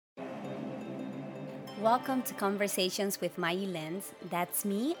Welcome to Conversations with Mayi Lens. That's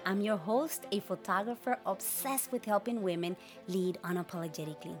me. I'm your host, a photographer obsessed with helping women lead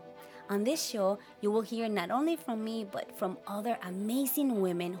unapologetically. On this show, you will hear not only from me, but from other amazing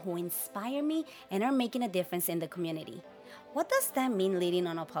women who inspire me and are making a difference in the community. What does that mean, leading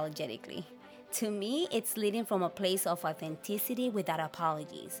unapologetically? To me, it's leading from a place of authenticity without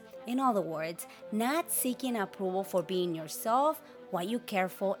apologies. In other words, not seeking approval for being yourself, what you care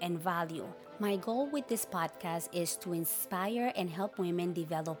for and value. My goal with this podcast is to inspire and help women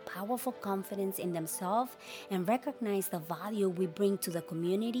develop powerful confidence in themselves and recognize the value we bring to the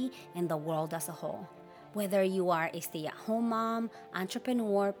community and the world as a whole. Whether you are a stay-at-home mom,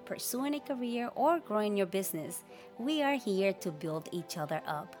 entrepreneur, pursuing a career, or growing your business, we are here to build each other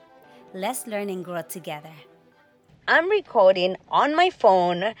up. Let's learn and grow together. I'm recording on my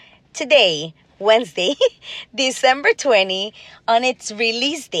phone today, Wednesday, December 20, on its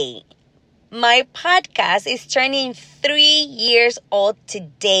release date. My podcast is turning 3 years old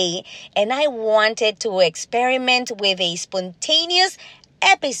today, and I wanted to experiment with a spontaneous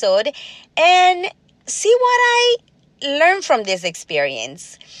episode and see what I learned from this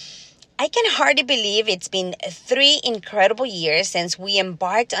experience. I can hardly believe it's been 3 incredible years since we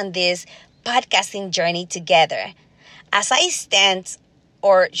embarked on this podcasting journey together. As I stand,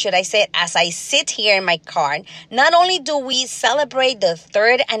 or should I say, as I sit here in my car, not only do we celebrate the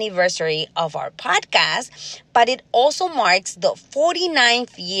 3rd anniversary of our podcast, but it also marks the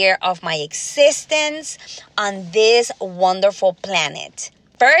 49th year of my existence on this wonderful planet.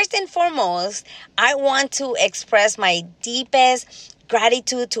 First and foremost, I want to express my deepest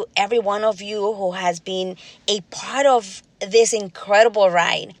gratitude to every one of you who has been a part of this incredible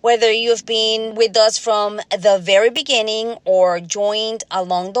ride. Whether you've been with us from the very beginning or joined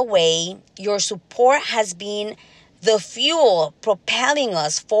along the way, your support has been the fuel propelling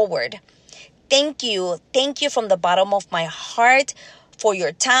us forward. Thank you. Thank you from the bottom of my heart for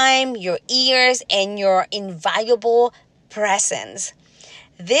your time, your ears, and your invaluable presence.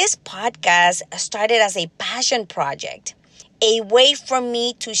 This podcast started as a passion project, a way for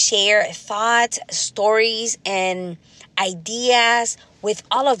me to share thoughts, stories, and ideas with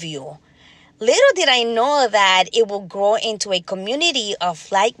all of you. Little did I know that it will grow into a community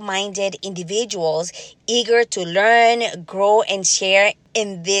of like-minded individuals eager to learn, grow, and share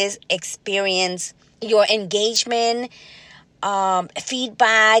in this experience. Your engagement,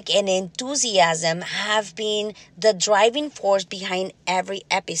 feedback, and enthusiasm have been the driving force behind every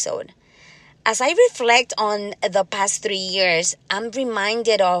episode. As I reflect on the past 3 years, I'm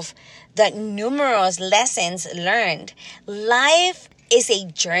reminded of the numerous lessons learned. Life is a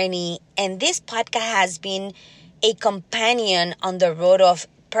journey, and this podcast has been a companion on the road of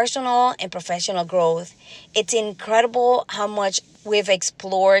personal and professional growth. It's incredible how much we've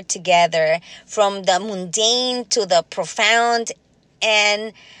explored together, from the mundane to the profound,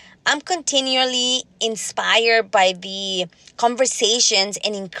 and I'm continually inspired by the conversations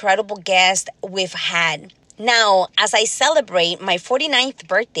and incredible guests we've had. Now, as I celebrate my 49th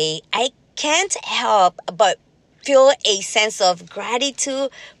birthday, I can't help but feel a sense of gratitude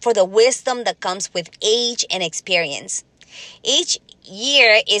for the wisdom that comes with age and experience. Each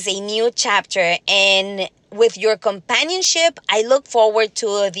year is a new chapter, and with your companionship, I look forward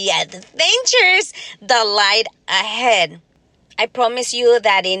to the adventures that lie ahead. I promise you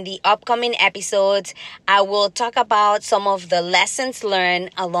that in the upcoming episodes, I will talk about some of the lessons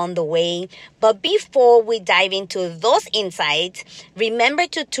learned along the way. But before we dive into those insights, remember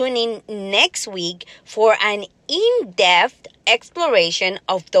to tune in next week for an in-depth exploration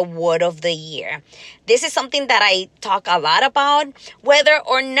of the word of the year. This is something that I talk a lot about. Whether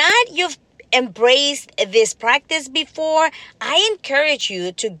or not you've embraced this practice before, I encourage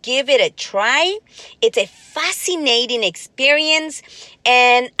you to give it a try. It's a fascinating experience,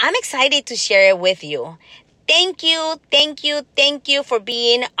 and I'm excited to share it with you. Thank you for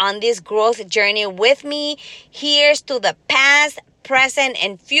being on this growth journey with me. Here's to the past, present,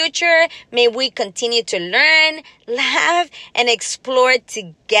 and future. May we continue to learn, laugh, and explore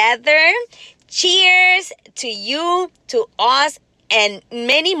together. Cheers to you, to us, and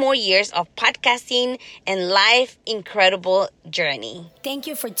many more years of podcasting and life incredible journey. Thank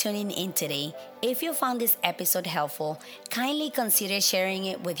you for tuning in today. If you found this episode helpful, kindly consider sharing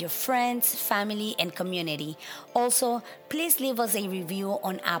it with your friends, family, and community. Also, please leave us a review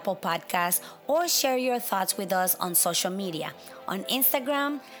on Apple Podcasts or share your thoughts with us on social media, on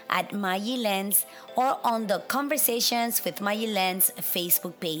Instagram at Mayi Lens or on the Conversations with Mayi Lens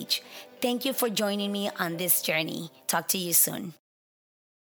Facebook page. Thank you for joining me on this journey. Talk to you soon.